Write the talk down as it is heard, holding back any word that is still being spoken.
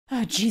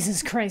Oh,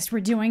 Jesus Christ, we're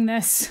doing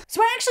this.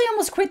 So I actually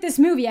almost quit this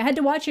movie. I had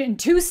to watch it in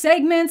 2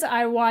 segments.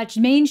 I watched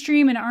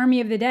Mainstream and Army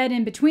of the Dead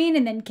in between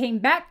and then came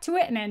back to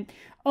it and then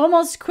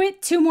almost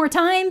quit 2 more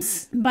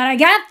times. But I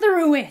got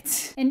through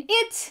it. And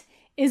it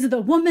is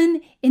The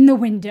Woman in the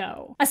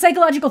Window, a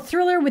psychological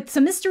thriller with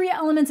some mystery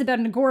elements about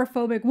an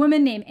agoraphobic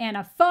woman named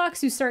Anna Fox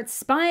who starts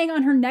spying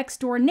on her next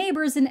door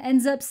neighbors and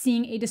ends up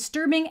seeing a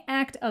disturbing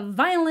act of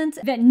violence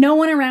that no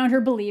one around her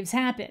believes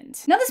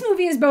happened. Now this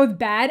movie is both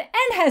bad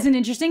and has an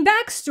interesting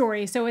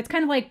backstory, so it's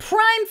kind of like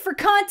primed for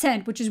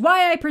content, which is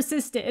why I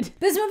persisted.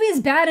 This movie is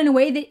bad in a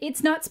way that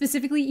it's not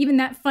specifically even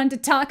that fun to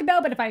talk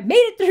about, but if I made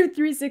it through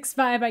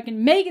 365, I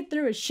can make it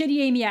through a shitty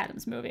Amy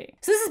Adams movie.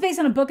 So this is based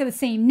on a book of the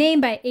same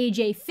name by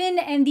A.J. Finn,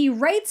 and the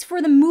rights for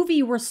the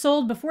movie were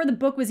sold before the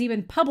book was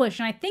even published,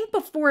 and I think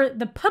before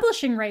the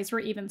publishing rights were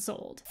even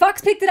sold.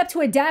 Fox picked it up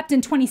to adapt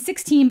in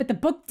 2016, but the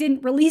book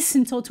didn't release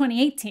until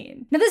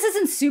 2018. Now this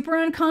isn't super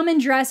uncommon.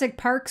 Jurassic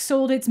Park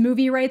sold its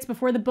movie rights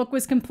before the book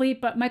was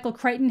complete, but Michael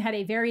Crichton had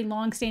a very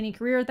long-standing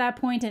career at that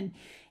point, and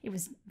it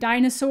was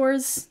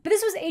dinosaurs. But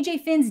this was A.J.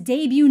 Finn's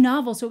debut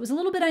novel, so it was a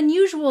little bit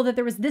unusual that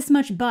there was this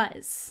much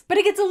buzz. But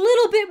it gets a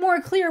little bit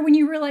more clear when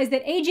you realize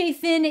that A.J.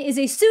 Finn is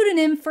a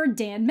pseudonym for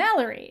Dan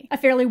Mallory, a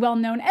fairly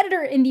well-known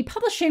editor in the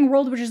publishing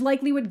world, which is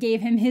likely what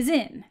gave him his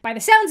in. By the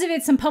sounds of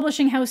it, some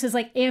publishing houses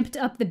amped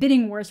up the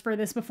bidding wars for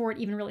this before it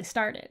even really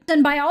started.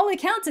 And by all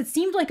accounts, it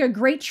seemed like a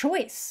great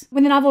choice.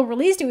 When the novel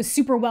released, it was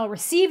super well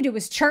received. It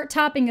was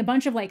chart-topping a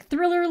bunch of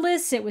thriller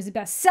lists. It was a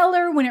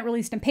bestseller. When it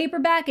released in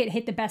paperback, it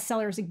hit the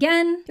bestsellers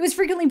again. It was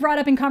frequently brought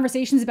up in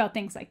conversations about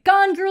things like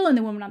Gone Girl and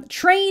The Woman on the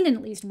Train, and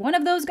at least one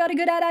of those got a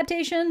good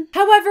adaptation.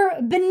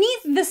 However,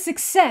 beneath the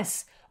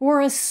success were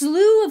a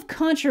slew of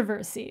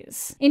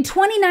controversies. In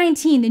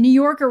 2019, The New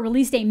Yorker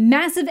released a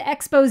massive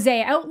expose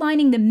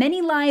outlining the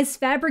many lies,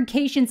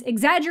 fabrications,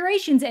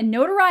 exaggerations, and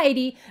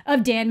notoriety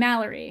of Dan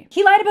Mallory.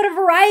 He lied about a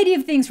variety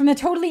of things, from the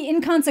totally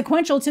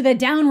inconsequential to the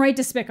downright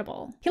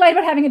despicable. He lied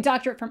about having a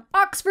doctorate from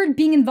Oxford,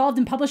 being involved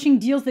in publishing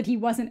deals that he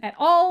wasn't at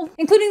all,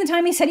 including the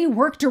time he said he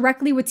worked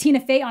directly with Tina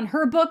Fey on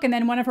her book, and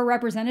then one of her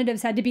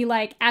representatives had to be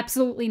like,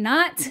 absolutely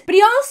not. But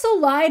he also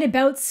lied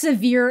about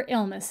severe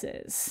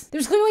illnesses.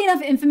 There's clearly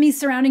enough infamy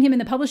surrounding him in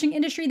the publishing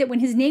industry that when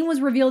his name was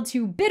revealed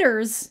to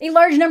bidders, a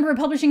large number of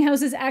publishing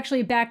houses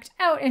actually backed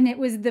out, and it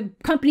was the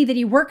company that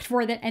he worked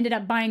for that ended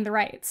up buying the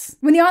rights.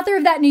 When the author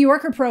of that New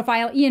Yorker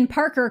profile, Ian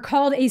Parker,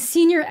 called a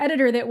senior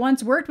editor that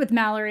once worked with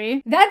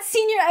Mallory, that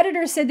senior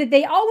editor said that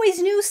they always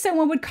knew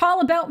someone would call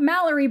about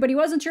Mallory, but he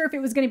wasn't sure if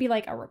it was going to be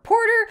a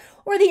reporter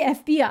or the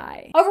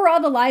FBI. Overall,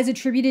 the lies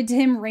attributed to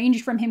him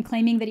ranged from him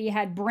claiming that he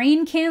had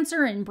brain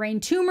cancer and brain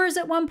tumors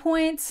at one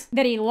point,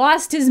 that he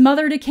lost his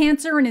mother to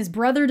cancer and his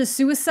brother to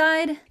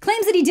suicide.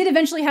 Claims that he did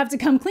eventually have to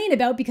come clean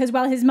about, because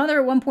while his mother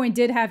at one point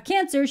did have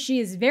cancer, she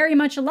is very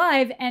much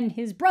alive and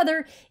his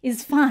brother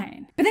is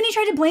fine. But then he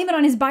tried to blame it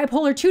on his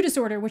bipolar II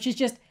disorder, which is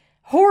just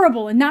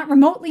horrible and not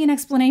remotely an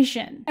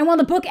explanation. And while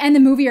the book and the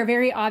movie are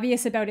very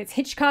obvious about its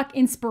Hitchcock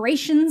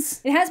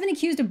inspirations, it has been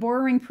accused of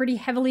borrowing pretty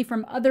heavily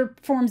from other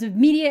forms of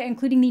media,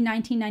 including the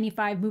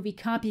 1995 movie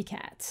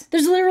Copycat.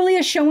 There's literally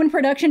a show in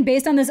production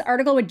based on this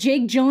article with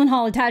Jake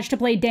Gyllenhaal attached to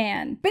play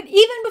Dan. But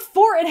even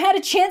before it had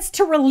a chance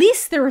to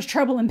release, there was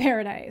trouble in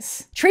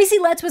paradise. Tracy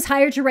Letts was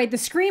hired to write the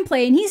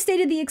screenplay, and he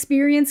stated the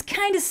experience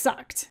kinda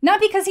sucked. Not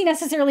because he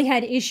necessarily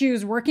had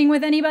issues working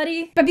with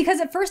anybody, but because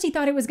at first he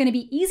thought it was gonna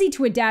be easy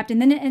to adapt, and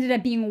then it ended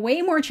up being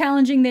way more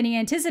challenging than he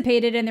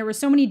anticipated, and there were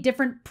so many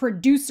different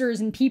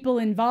producers and people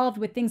involved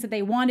with things that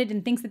they wanted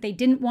and things that they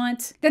didn't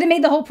want, that it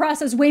made the whole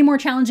process way more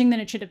challenging than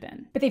it should have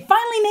been. But they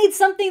finally made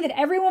something that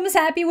everyone was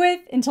happy with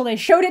until they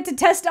showed it to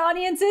test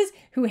audiences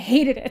who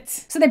hated it.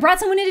 So they brought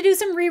someone in to do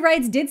some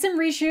rewrites, did some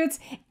reshoots,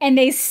 and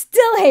they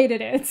still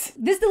hated it.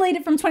 This delayed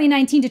it from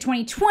 2019 to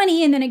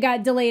 2020, and then it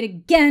got delayed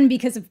again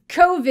because of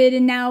COVID,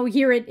 and now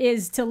here it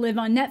is to live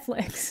on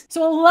Netflix.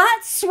 So a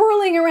lot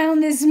swirling around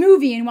this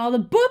movie, and while the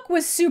book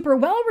was super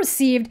well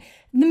received,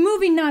 the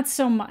movie, not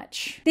so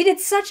much. They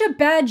did such a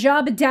bad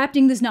job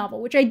adapting this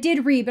novel, which I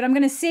did read, but I'm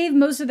gonna save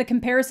most of the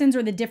comparisons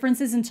or the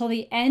differences until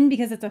the end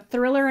because it's a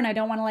thriller and I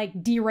don't wanna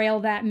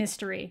derail that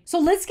mystery. So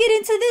let's get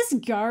into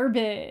this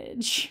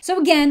garbage. So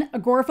again,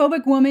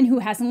 agoraphobic woman who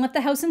hasn't left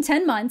the house in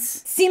 10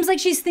 months. Seems like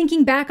she's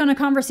thinking back on a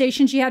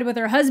conversation she had with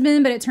her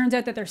husband, but it turns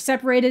out that they're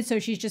separated, so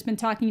she's just been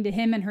talking to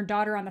him and her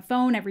daughter on the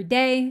phone every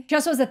day. She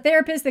also has a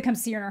therapist that comes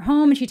to see her in her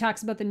home, and she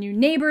talks about the new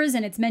neighbors,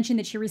 and it's mentioned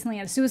that she recently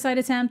had a suicide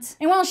attempt.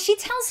 And while she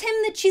tells him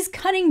that she's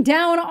cutting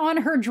down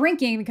on her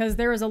drinking because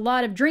there is a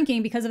lot of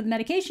drinking because of the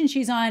medication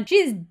she's on, she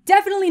is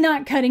definitely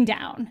not cutting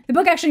down. The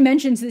book actually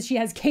mentions that she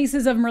has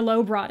cases of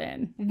Merlot brought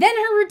in. Then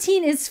her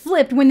routine is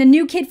flipped when the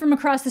new kid from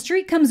across the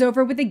street comes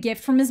over with a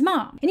gift from his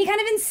mom. And he kind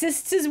of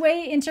insists his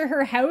way into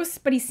her house,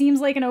 but he seems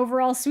like an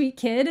overall sweet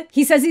kid.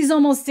 He says he's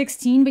almost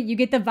 16, but you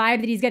get the vibe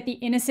that he's got the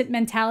innocent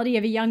mentality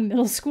of a young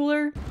middle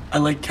schooler. I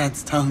like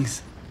cats'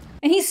 tongues.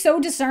 And he's so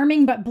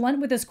disarming but blunt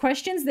with his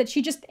questions that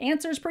she just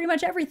answers pretty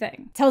much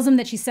everything. Tells him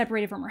that she's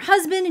separated from her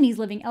husband and he's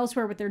living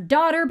elsewhere with their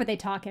daughter, but they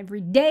talk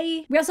every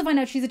day. We also find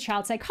out she's a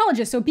child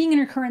psychologist, so being in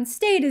her current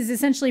state is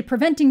essentially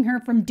preventing her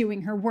from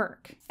doing her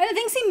work. And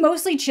things seem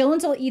mostly chill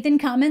until Ethan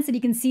comments that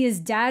he can see his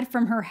dad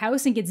from her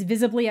house and gets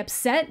visibly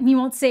upset. And he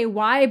won't say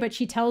why, but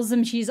she tells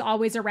him she's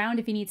always around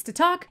if he needs to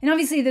talk. And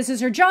obviously this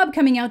is her job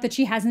coming out that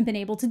she hasn't been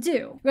able to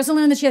do. We also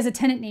learn that she has a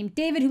tenant named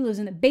David who lives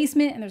in the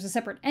basement and there's a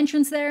separate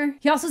entrance there.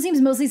 He also seems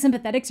mostly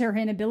sympathetic to her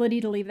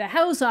inability to leave the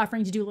house,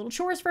 offering to do little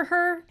chores for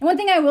her. And one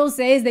thing I will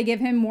say is they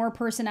give him more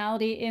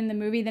personality in the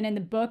movie than in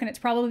the book, and it's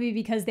probably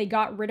because they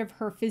got rid of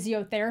her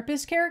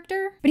physiotherapist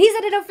character. But he's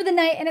headed out for the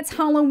night and it's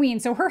Halloween,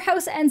 so her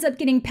house ends up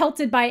getting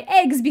pelted by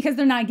eggs because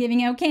they're not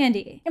giving out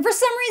candy. And for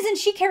some reason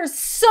she cares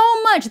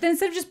so much that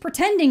instead of just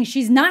pretending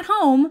she's not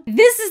home,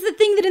 this is the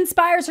thing that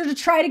inspires her to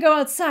try to go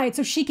outside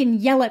so she can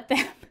yell at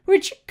them.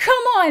 Which,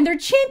 come on, they're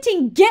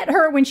chanting "get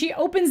her" when she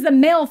opens the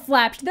mail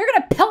flap. They're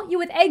gonna pelt you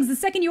with eggs the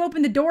second you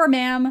open the door,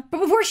 ma'am.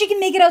 But before she can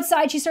make it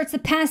outside, she starts to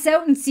pass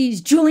out and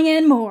sees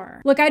Julianne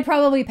Moore. Look, I'd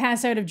probably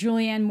pass out if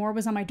Julianne Moore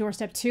was on my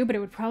doorstep too, but it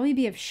would probably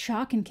be of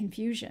shock and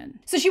confusion.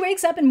 So she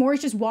wakes up and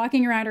Moore's just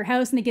walking around her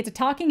house and they get to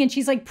talking and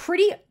she's like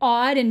pretty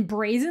odd and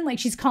brazen, like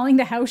she's calling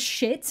the house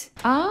shit.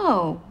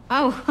 Oh,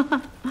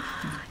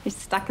 you're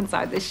stuck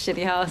inside this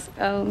shitty house.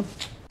 Oh.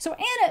 So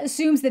Anna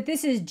assumes that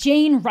this is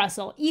Jane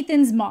Russell,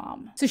 Ethan's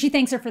mom. So she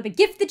thanks her for the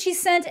gift that she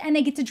sent and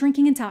they get to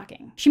drinking and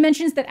talking. She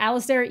mentions that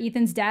Alistair,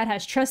 Ethan's dad,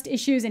 has trust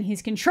issues and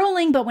he's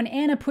controlling, but when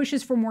Anna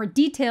pushes for more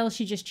details,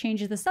 she just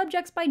changes the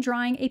subjects by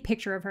drawing a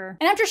picture of her.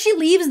 And after she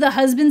leaves, the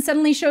husband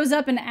suddenly shows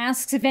up and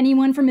asks if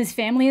anyone from his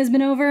family has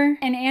been over,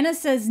 and Anna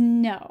says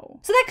no.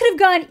 So that could have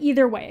gone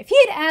either way. If he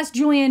had asked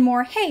Julianne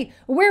Moore, "Hey,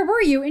 where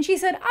were you?" and she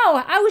said,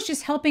 "Oh, I was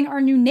just helping our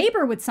new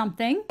neighbor with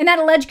something," and that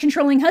alleged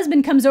controlling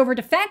husband comes over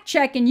to fact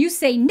check and you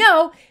say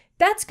no,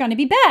 that's gonna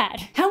be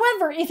bad.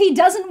 However, if he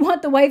doesn't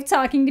want the wife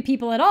talking to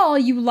people at all,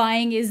 you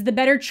lying is the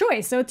better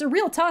choice, so it's a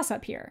real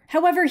toss-up here.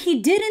 However, he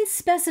didn't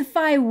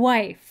specify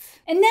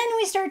wife. And then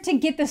we start to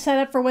get the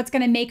setup for what's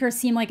gonna make her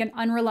seem like an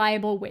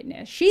unreliable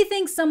witness. She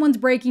thinks someone's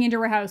breaking into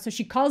her house, so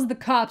she calls the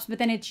cops, but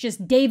then it's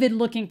just David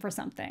looking for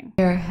something.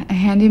 You're a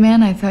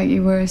handyman? I thought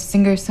you were a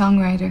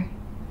singer-songwriter.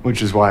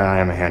 Which is why I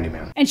am a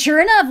handyman. And sure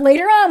enough,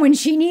 later on, when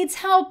she needs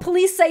help,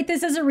 police cite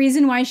this as a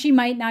reason why she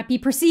might not be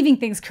perceiving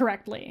things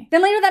correctly.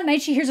 Then later that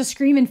night, she hears a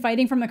scream and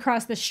fighting from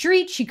across the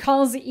street. She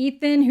calls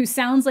Ethan, who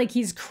sounds like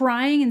he's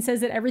crying, and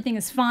says that everything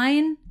is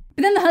fine.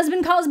 But then the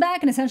husband calls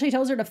back and essentially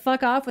tells her to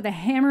fuck off with a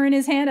hammer in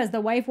his hand as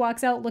the wife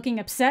walks out looking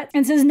upset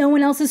and says no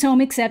one else is home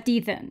except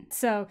Ethan.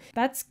 So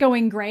that's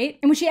going great.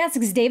 And when she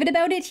asks David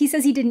about it, he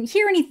says he didn't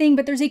hear anything,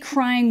 but there's a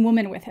crying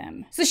woman with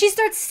him. So she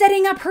starts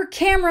setting up her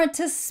camera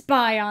to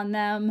spy on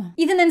them.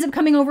 Ethan ends up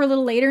coming over a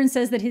little later and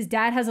says that his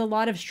dad has a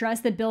lot of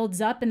stress that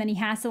builds up and then he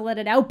has to let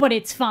it out, but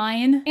it's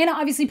fine. Anna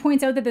obviously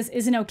points out that this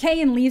isn't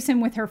okay and leaves him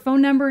with her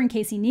phone number in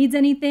case he needs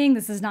anything.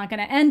 This is not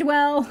gonna end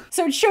well.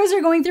 So it shows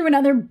her going through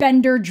another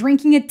bender,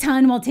 drinking a ton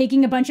while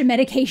taking a bunch of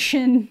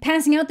medication,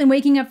 passing out, then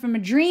waking up from a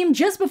dream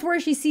just before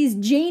she sees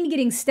Jane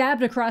getting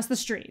stabbed across the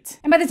street.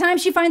 And by the time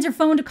she finds her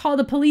phone to call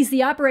the police,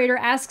 the operator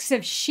asks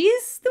if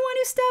she's the one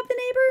who stabbed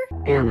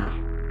the neighbor.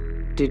 Anna,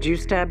 did you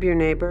stab your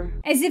neighbor?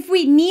 As if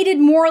we needed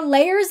more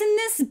layers in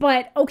this,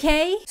 but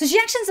okay. So she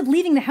actually ends up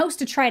leaving the house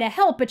to try to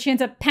help, but she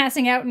ends up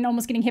passing out and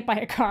almost getting hit by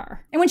a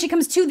car. And when she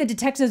comes to, the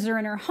detectives are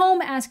in her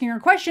home asking her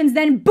questions,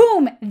 then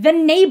boom, the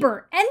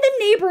neighbor and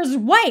the neighbor's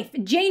wife,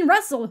 Jane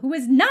Russell, who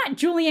is not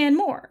Julianne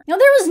Moore. Now,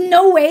 there was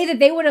no way that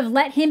they would have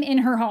let him in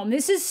her home.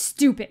 This is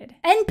stupid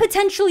and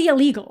potentially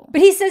illegal.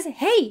 But he says,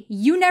 "Hey,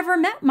 you never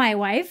met my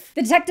wife."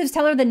 The detectives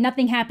tell her that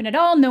nothing happened at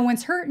all, no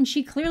one's hurt, and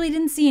she clearly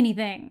didn't see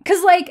anything.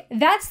 Cause like,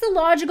 that's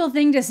the logical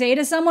thing to say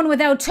to someone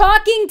without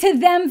talking to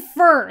them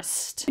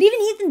first. But even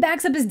Ethan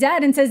backs up his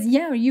dad and says,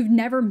 "Yeah, you've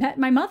never met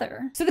my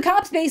mother." So the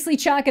cops basically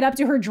chalk it up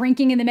to her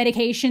drinking and the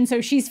medication,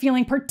 so she's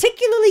feeling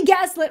particularly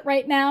gaslit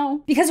right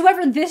now. Because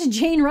whoever this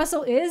Jane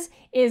Russell is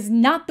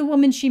not the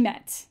woman she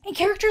met. And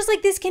characters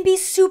like this can be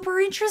super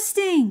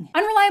interesting.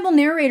 Unreliable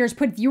narrators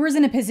put viewers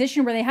in a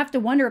position where they have to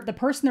wonder if the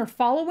person they're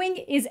following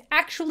is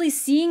actually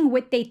seeing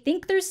what they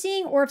think they're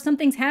seeing or if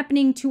something's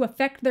happening to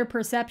affect their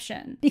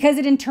perception. Because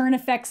it in turn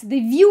affects the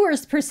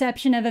viewer's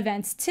perception of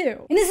events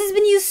too. And this has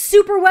been used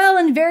super well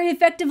and very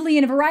effectively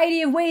in a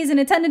variety of ways in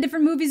a ton of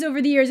different movies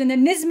over the years, and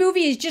then this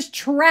movie is just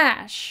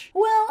trash.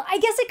 Well, I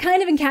guess it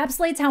kind of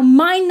encapsulates how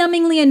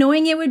mind-numbingly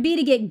annoying it would be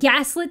to get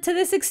gaslit to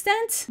this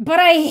extent, but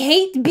I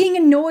hate being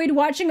annoyed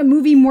watching a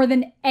movie more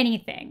than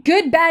anything.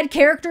 Good, bad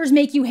characters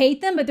make you hate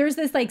them, but there's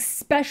this like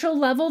special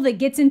level that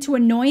gets into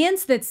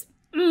annoyance that's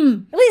at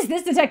least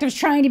this detective's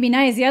trying to be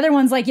nice. The other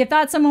one's like, you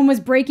thought someone was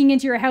breaking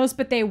into your house,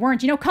 but they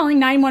weren't. You know, calling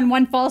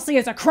 911 falsely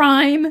is a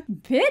crime,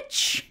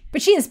 bitch.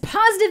 But she is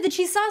positive that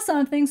she saw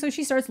something, so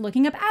she starts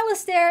looking up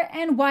Alistair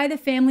and why the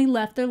family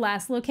left their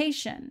last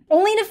location.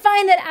 Only to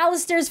find that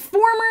Alistair's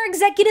former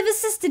executive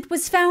assistant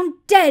was found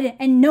dead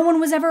and no one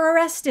was ever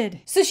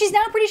arrested. So she's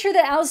now pretty sure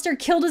that Alistair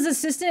killed his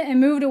assistant and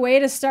moved away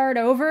to start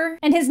over,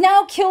 and has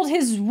now killed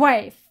his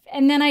wife.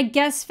 and then I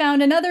guess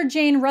found another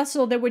Jane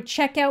Russell that would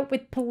check out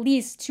with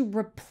police to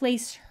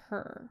replace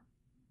her.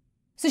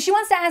 So she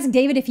wants to ask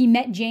David if he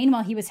met Jane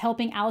while he was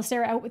helping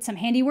Alistair out with some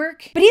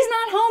handiwork, but he's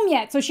not home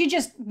yet, so she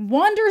just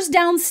wanders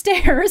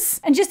downstairs,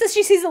 and just as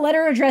she sees a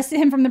letter addressed to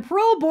him from the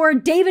parole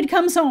board, David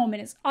comes home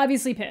and is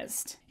obviously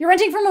pissed. You're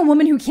renting from a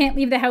woman who can't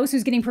leave the house,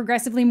 who's getting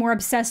progressively more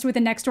obsessed with the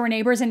next door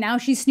neighbors, and now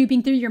she's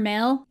snooping through your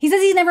mail. He says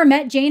he's never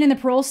met Jane, and the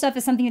parole stuff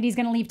is something that he's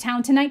gonna leave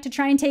town tonight to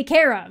try and take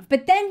care of,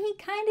 but then he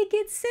kinda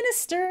gets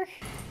sinister.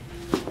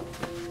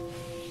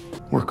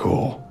 We're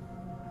cool,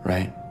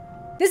 right?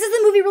 This is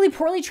the movie really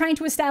poorly trying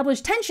to establish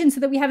tension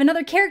so that we have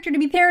another character to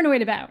be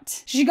paranoid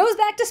about. She goes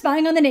back to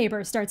spying on the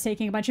neighbors, starts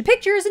taking a bunch of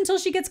pictures until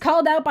she gets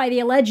called out by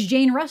the alleged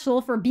Jane Russell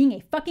for being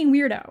a fucking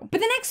weirdo.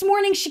 But the next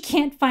morning, she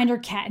can't find her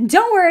cat. And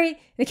don't worry,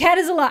 the cat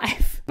is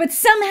alive, but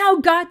somehow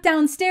got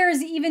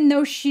downstairs even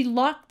though she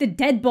locked the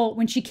deadbolt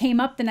when she came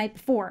up the night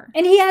before.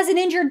 And he has an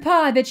injured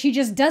paw that she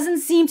just doesn't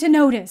seem to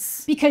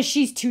notice because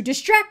she's too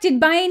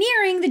distracted by an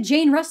earring that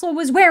Jane Russell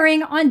was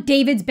wearing on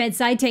David's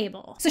bedside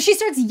table. So she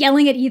starts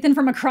yelling at Ethan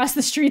from across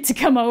the street to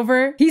come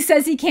over. He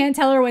says he can't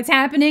tell her what's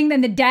happening, then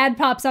the dad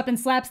pops up and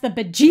slaps the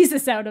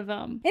bejesus out of him.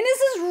 And this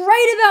is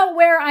right about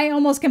where I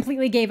almost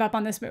completely gave up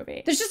on this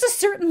movie. There's just a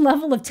certain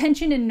level of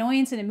tension and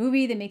annoyance in a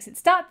movie that makes it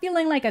stop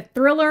feeling like a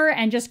thriller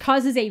and just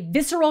causes a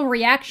visceral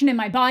reaction in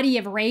my body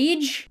of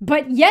rage.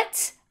 But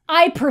yet,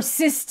 I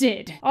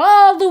persisted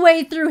all the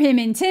way through him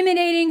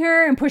intimidating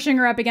her and pushing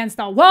her up against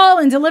the wall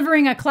and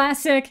delivering a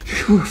classic,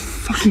 "You were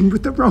fucking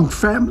with the wrong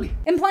family,"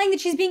 implying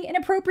that she's being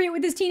inappropriate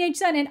with his teenage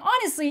son. And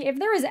honestly, if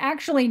there is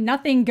actually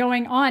nothing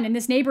going on and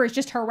this neighbor is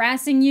just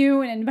harassing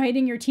you and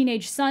inviting your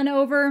teenage son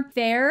over,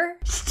 fair.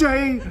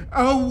 "Stay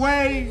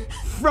away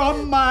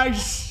from my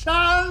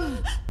son,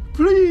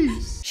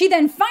 please." She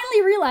then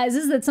finally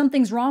realizes that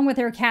something's wrong with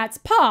her cat's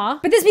paw,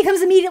 but this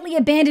becomes immediately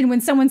abandoned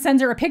when someone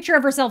sends her a picture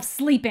of herself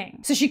sleeping.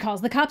 So she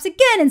calls the cops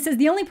again and says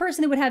the only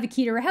person that would have a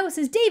key to her house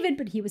is David,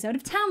 but he was out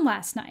of town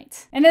last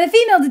night. And then the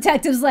female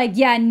detective's like,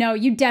 yeah, no,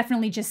 you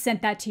definitely just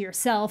sent that to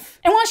yourself.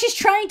 And while she's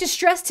trying to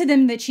stress to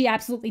them that she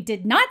absolutely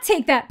did not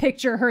take that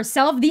picture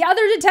herself, the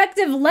other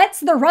detective lets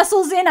the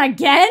Russells in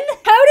again?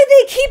 How do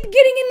they keep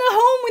getting in the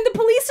home when the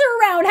police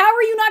are around? How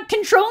are you not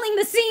controlling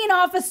the scene,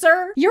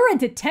 officer? You're a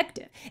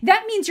detective.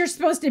 That means you're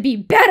supposed to be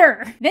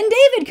better. Then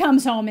David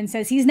comes home and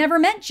says he's never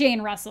met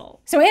Jane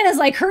Russell. So Anna's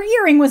like, her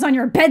earring was on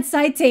your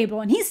bedside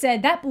table, and he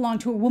said that belonged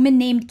to a woman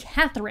named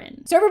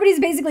Catherine. So everybody's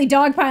basically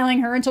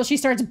dogpiling her until she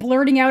starts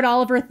blurting out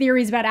all of her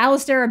theories about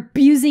Alistair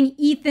abusing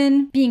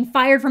Ethan, being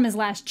fired from his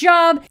last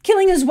job,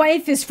 killing his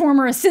wife, his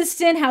former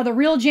assistant, how the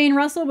real Jane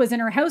Russell was in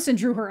her house and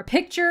drew her a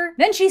picture.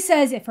 Then she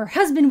says if her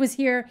husband was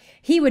here,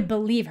 he would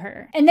believe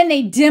her. And then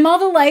they dim all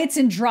the lights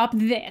and drop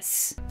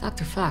this.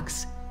 Dr.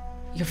 Fox,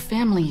 your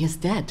family is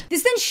dead.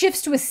 This then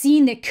shifts to a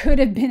scene that could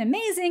have been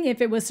amazing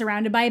if it was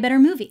surrounded by a better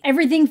movie.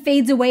 Everything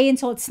fades away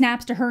until it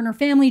snaps to her and her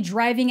family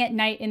driving at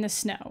night in the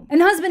snow. And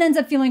the husband ends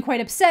up feeling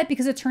quite upset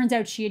because it turns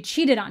out she had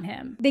cheated on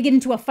him. They get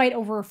into a fight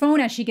over her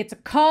phone as she gets a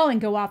call and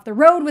go off the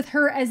road with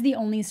her as the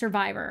only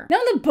survivor. Now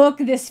in the book,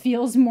 this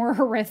feels more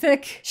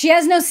horrific. She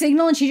has no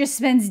signal and she just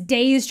spends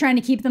days trying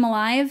to keep them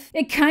alive.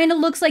 It kind of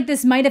looks like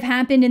this might have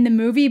happened in the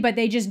movie, but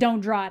they just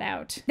don't draw it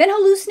out. Then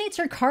hallucinates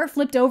her car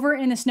flipped over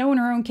in the snow in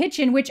her own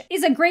kitchen, which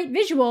is a great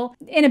visual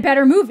in a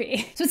better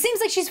movie. So it seems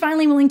like she's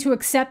finally willing to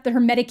accept that her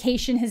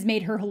medication has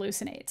made her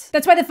hallucinate.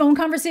 That's why the phone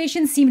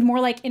conversations seemed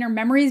more like inner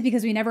memories,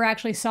 because we never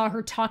actually saw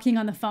her talking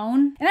on the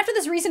phone. And after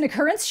this recent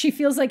occurrence, she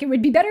feels like it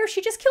would be better if she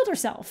just killed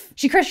herself.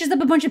 She crushes up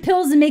a bunch of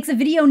pills and makes a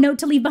video note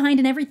to leave behind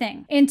and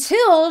everything.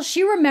 Until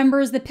she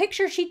remembers the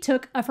picture she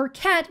took of her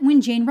cat when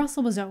Jane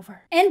Russell was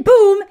over. And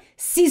boom,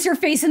 sees her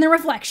face in the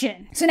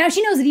reflection. So now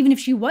she knows that even if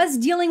she was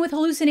dealing with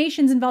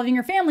hallucinations involving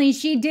her family,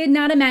 she did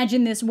not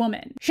imagine this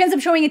woman. She ends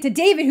up showing it to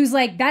David, who's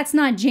like, that's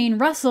not Jane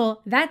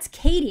Russell, that's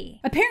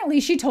Katie. Apparently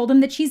she told him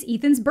that she's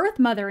Ethan's birth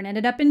mother and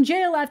ended up in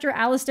jail after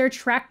Alistair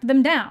tracked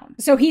them down.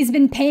 So he's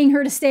been paying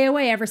her to stay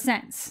away ever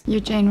since. You're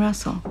Jane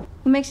Russell.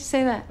 What makes you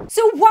say that?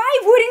 So why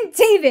wouldn't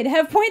David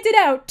have pointed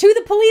out to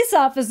the police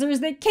officers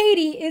that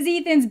Katie is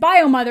Ethan's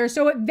bio mother,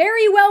 so it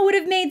very well would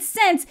have made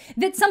sense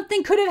that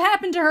something could have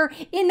happened to her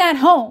in that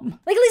home?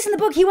 Like, at least in the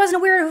book, he wasn't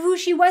aware of who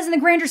she was in the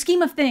grander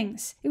scheme of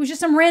things. It was just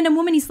some random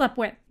woman he slept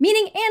with.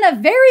 Meaning Anna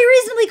very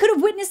reasonably could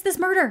have witnessed this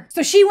murder.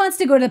 So she wants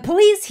to go to the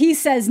police, he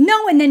says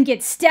no, and then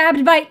gets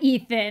stabbed by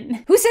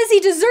Ethan, who says he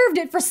deserved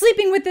it for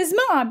sleeping with his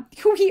mom,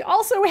 who he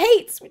also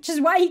hates, which is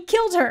why he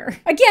killed her.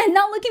 Again,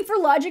 not looking for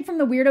logic from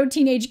the weirdo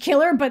teenage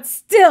killer, but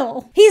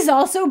still. He's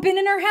also been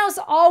in her house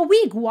all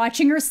week,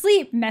 watching her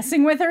sleep,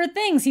 messing with her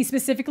things. He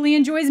specifically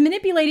enjoys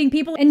manipulating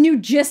people and knew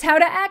just how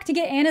to act to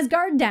get Anna's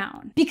guard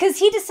down. Because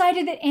he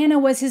decided that Anna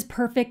was his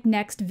perfect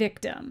next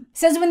victim.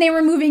 Says when they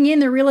were moving in,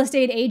 the real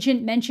estate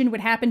agent mentioned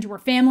what happened to her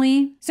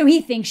family. So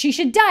he thinks she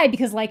should die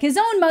because, like his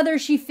own mother,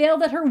 she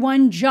failed at her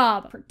one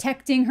job,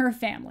 protecting her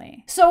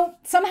family. So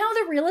somehow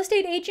the real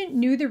estate agent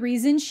knew the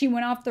reason she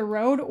went off the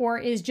road, or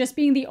is just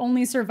being the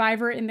only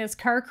survivor in this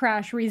car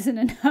crash reason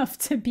enough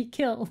to be be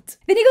killed.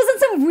 Then he goes on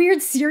some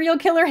weird serial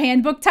killer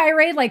handbook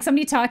tirade, like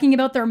somebody talking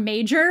about their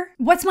major.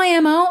 What's my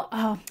MO?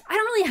 Oh, I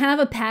don't really have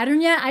a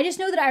pattern yet. I just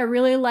know that I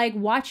really like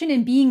watching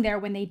and being there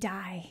when they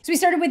die. So we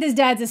started with his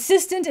dad's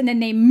assistant, and then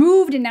they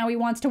moved, and now he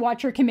wants to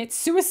watch her commit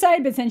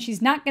suicide, but since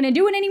she's not gonna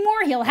do it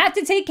anymore, he'll have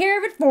to take care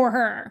of it for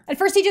her. At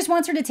first, he just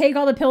wants her to take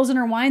all the pills in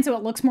her wine so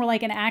it looks more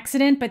like an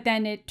accident, but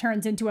then it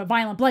turns into a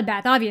violent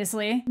bloodbath,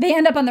 obviously. They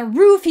end up on the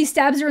roof. He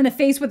stabs her in the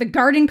face with a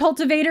garden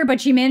cultivator,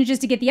 but she manages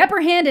to get the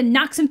upper hand and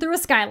knocks him through a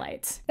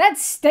skylight. That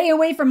 "stay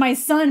away from my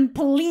son,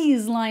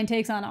 please" line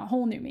takes on a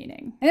whole new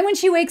meaning. And then when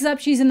she wakes up,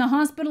 she's in the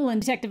hospital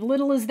and Detective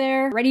Little is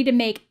there, ready to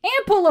make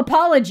ample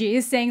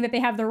apologies, saying that they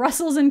have the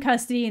Russells in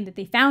custody and that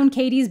they found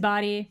Katie's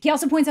body. He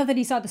also points out that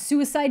he saw the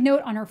suicide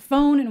note on her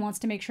phone and wants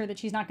to make sure that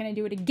she's not going to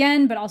do it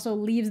again, but also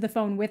leaves the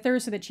phone with her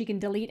so that she can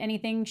delete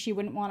anything she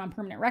wouldn't want on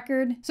permanent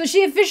record. So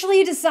she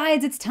officially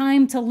decides it's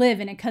time to live,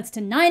 and it cuts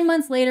to 9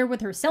 months later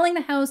with her selling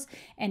the house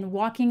and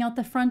walking out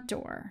the front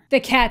door. The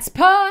cat's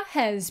paw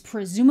has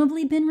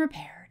presumably been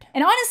repaired.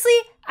 And honestly,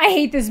 I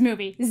hate this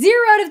movie. 0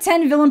 out of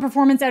 10 villain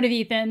performance out of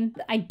Ethan.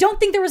 I don't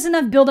think there was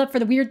enough build-up for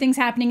the weird things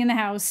happening in the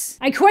house.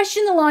 I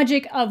question the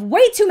logic of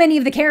way too many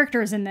of the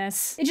characters in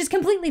this. It just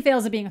completely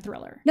fails at being a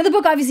thriller. Now, the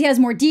book obviously has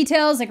more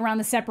details, like around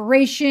the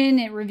separation.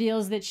 It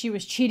reveals that she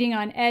was cheating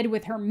on Ed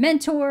with her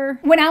mentor.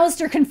 When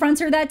Alistair confronts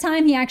her that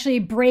time, he actually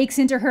breaks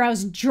into her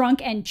house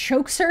drunk and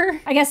chokes her.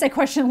 I guess I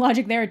question the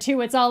logic there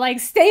too. It's all like,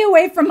 "Stay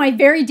away from my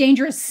very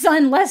dangerous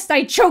son, lest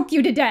I choke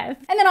you to death."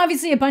 And then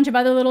obviously a bunch of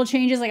other little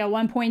changes, like at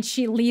one point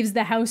she leaves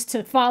the house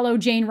to follow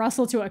Jane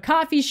Russell to a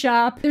coffee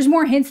shop. There's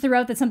more hints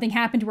throughout that something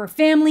happened to her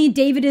family.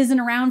 David isn't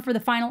around for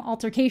the final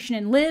altercation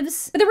and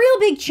lives. But the real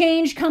big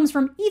change comes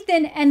from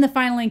Ethan and the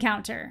final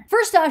encounter.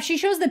 First off, she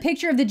shows the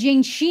picture of the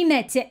Jane she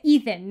met to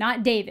Ethan,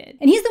 not David.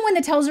 And he's the one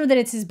that tells her that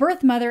it's his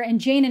birth mother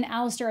and Jane and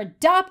Alistair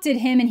adopted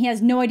him and he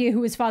has no idea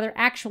who his father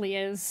actually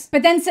is.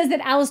 But then says that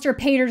Alistair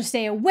paid her to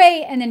stay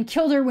away and then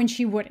killed her when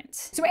she wouldn't.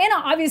 So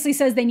Anna obviously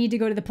says they need to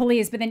go to the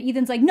police, but then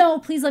Ethan's like, "No,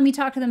 please let me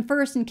talk to them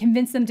first and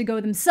convince them to go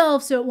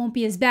themselves so it won't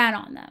be as bad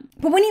on them."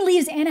 But when he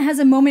leaves, Anna has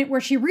a moment where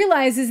she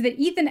realizes that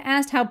Ethan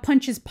asked how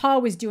Punch's paw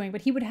was doing,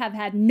 but he would have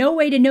had no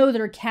way to know that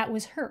her cat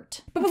was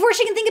hurt. But before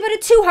she can think about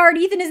it too hard,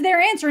 Ethan is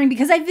there answering,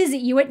 "Because I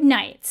visit you at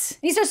night."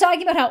 And he starts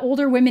talking about how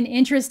older women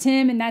interest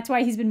him, and that's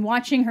why he's been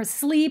watching her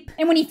sleep.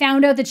 And when he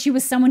found out that she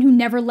was someone who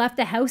never left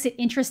the house, it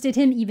interested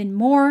him even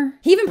more.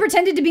 He even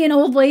pretended to be an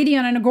old lady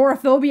on an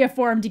agoraphobia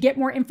forum to get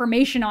more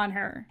information on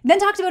her. Then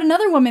talked about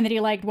another woman that he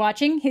liked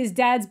watching, his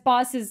dad's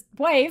boss's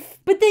wife.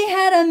 But they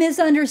had a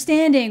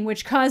misunderstanding,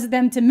 which caused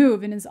them to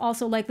move, and is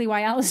also likely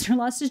why Alistair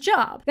lost his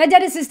job. That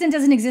dead assistant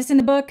doesn't exist in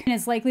the book, and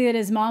it's likely that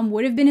his mom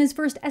would have been his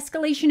first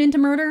escalation into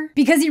murder,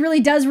 because he really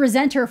does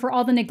resent her for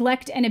all the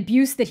neglect and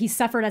abuse that he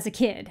suffered as a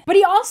kid. But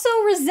he also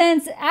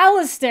resents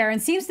Alistair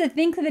and seems to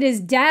think that his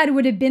dad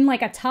would have been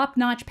like a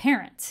top-notch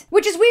parent.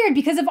 Which is weird,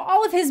 because if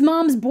all of his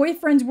mom's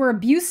boyfriends were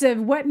abusive,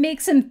 what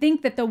makes him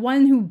think that the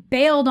one who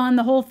bailed on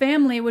the whole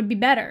family would be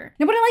better?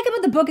 Now, what I like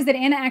about the book is that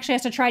Anna actually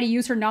has to try to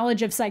use her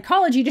knowledge of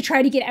psychology to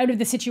try to get out of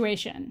the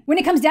situation. When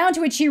it comes down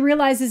to it, she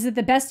realizes that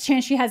the best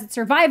chance she has at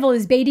survival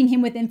is baiting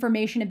him with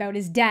information about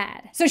his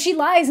dad. So she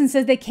lies and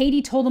says that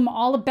Katie told him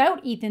all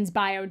about Ethan's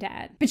bio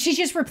dad, but she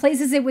just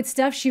replaces it with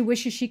stuff she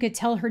wishes she could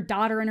tell her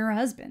daughter and her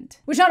husband,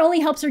 which not only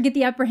helps her get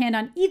the upper hand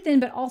on Ethan,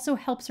 but also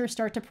helps her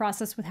start to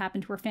process what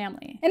happened to her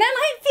family. And I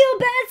might feel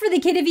bad for the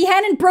kid if he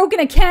hadn't broken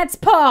a cat's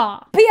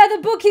paw. But yeah,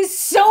 the book is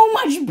so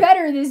much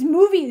better. This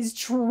movie is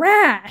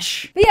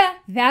trash. But yeah,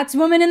 that's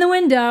Woman in the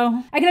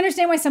Window. I can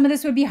understand why some of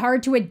this would be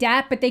hard to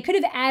adapt, but they could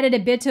have added a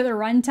bit to the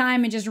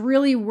runtime and just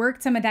really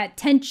worked some of that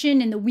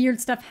tension and the weird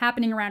stuff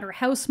happening around her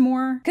house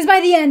more. Because by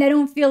the end, I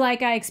don't feel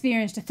like I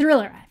experienced a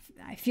thriller.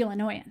 I feel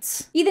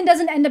annoyance. Ethan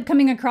doesn't end up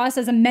coming across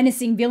as a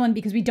menacing villain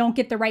because we don't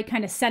get the right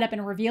kind of setup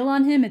and reveal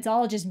on him. It's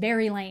all just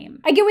very lame.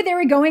 I get what they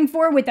were going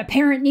for with the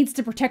parent needs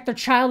to protect their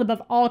child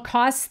above all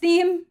costs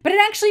theme, but it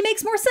actually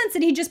makes more sense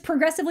that he'd just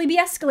progressively be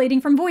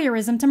escalating from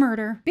voyeurism to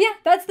murder. But yeah,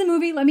 that's the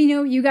movie. Let me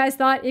know what you guys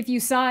thought. If you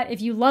saw it,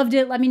 if you loved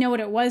it, let me know what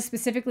it was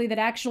specifically that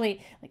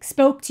actually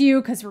spoke to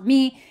you, because for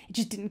me, it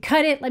just didn't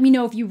cut it. Let me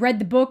know if you read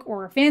the book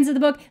or are fans of the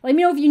book. Let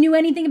me know if you knew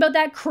anything about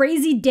that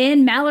crazy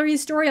Dan Mallory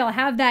story. I'll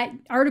have that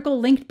article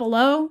linked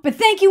below. But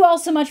thank you all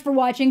so much for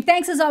watching.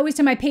 Thanks as always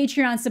to my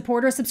Patreon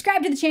supporters.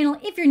 Subscribe to the channel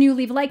if you're new.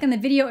 Leave a like on the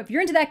video if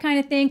you're into that kind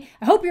of thing.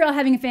 I hope you're all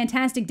having a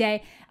fantastic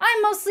day.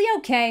 I'm mostly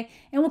okay,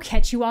 and we'll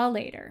catch you all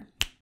later.